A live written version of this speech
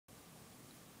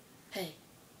Hey,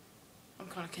 I'm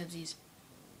Connor Kemsies,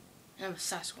 and I'm a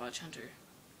Sasquatch hunter.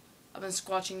 I've been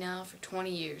squatching now for 20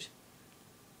 years.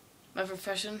 My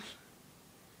profession,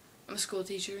 I'm a school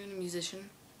teacher and a musician,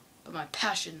 but my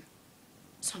passion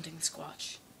is hunting the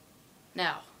Squatch.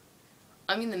 Now,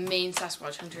 I'm the main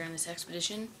Sasquatch hunter on this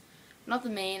expedition. Not the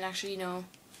main, actually,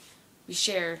 we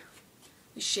share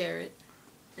it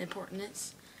in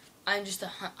importance. I am the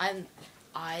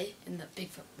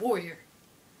Bigfoot warrior.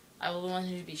 I will the one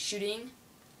who will be shooting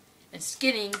and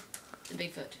skinning the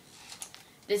Bigfoot.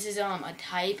 This is a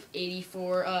Type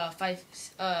 84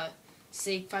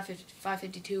 SIG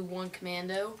 552-1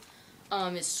 Commando.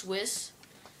 It's Swiss.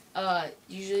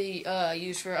 Usually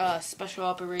used for special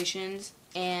operations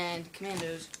and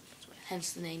commandos.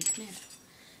 Hence the name Commando.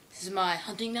 This is my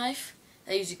hunting knife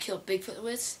that I use to kill Bigfoot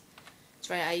with.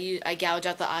 That's right. I gouge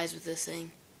out the eyes with this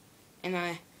thing, and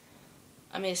I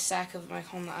made a sack of I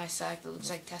call them the eye sack that looks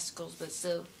like testicles, but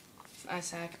still it's an eye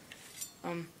sack.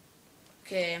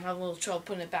 Okay, I'm having a little trouble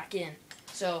putting it back in.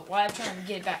 So while I'm trying to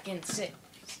get it back in the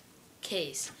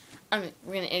case, we're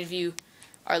gonna interview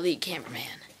our lead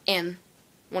cameraman and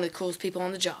one of the coolest people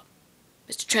on the job,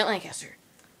 Mr. Trent Lancaster.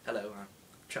 Hello,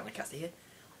 Trent Lancaster here.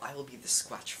 I will be the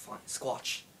Squatch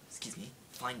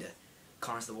finder.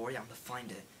 Connor's the warrior, I'm the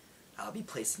finder. I'll be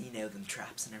placing, them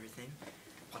traps and everything,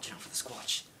 watching out for the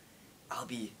Squatch. I'll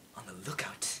be on the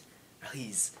lookout, while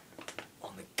he's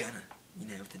on the gunner,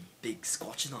 with the big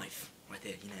Squatch knife right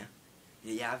there,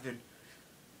 Yeah,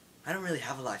 I don't really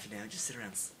have a life, just sit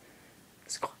around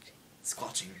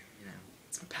squatching,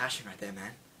 It's my passion right there,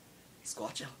 man.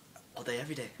 Squatch all day,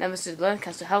 every day. Now, Mr.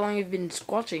 Lancaster, how long have you been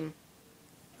squatching?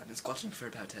 I've been squatching for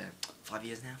about 5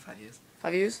 years now, 5 years.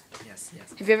 5 years? Yes.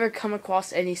 Have you ever come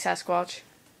across any Sasquatch?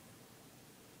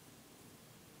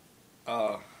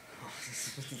 Of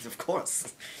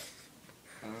course.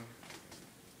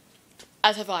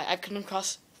 As have I. I've come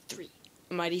across 3.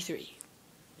 A mighty 3.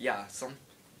 Yeah,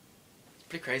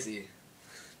 pretty crazy.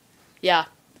 Yeah.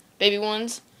 Baby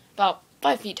ones, about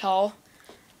 5 feet tall.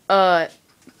 Be a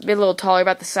little taller,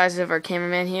 about the size of our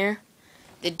cameraman here.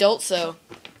 The adults, though,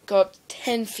 go up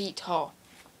 10 feet tall.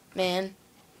 Man.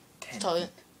 10 taller.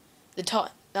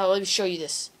 Now, let me show you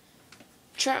this.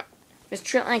 Mr.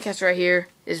 Trent Lancaster right here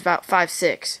is about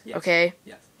 5'6", yes. okay?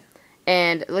 Yes.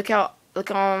 And look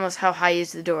almost how high he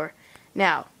is to the door.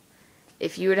 Now,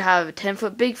 if you were to have a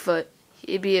 10-foot Bigfoot,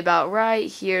 he'd be about right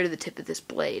here to the tip of this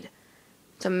blade.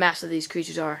 That's how massive these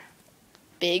creatures are.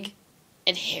 Big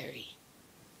and hairy.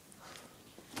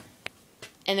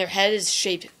 And their head is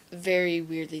shaped very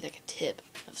weirdly like a tip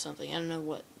of something. I don't know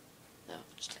what. No,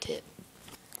 just a tip.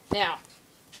 Now,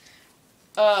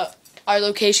 our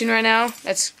location right now,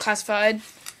 that's classified.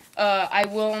 I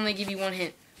will only give you one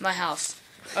hint. My house.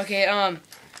 Okay,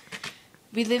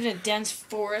 we live in a dense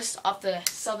forest off the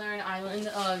southern island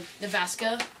of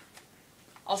Nevaska,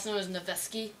 also known as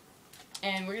Neveski,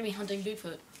 and we're going to be hunting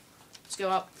Bigfoot. Let's go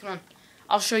up. Come on.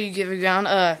 I'll show you give it around.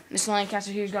 Mr.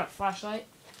 Lancaster here's got a flashlight.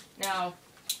 Now,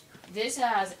 this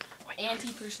has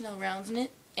anti-personnel rounds in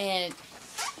it, and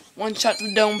one shot to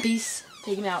the dome piece,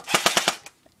 take him out.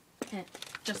 And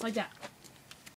just like that.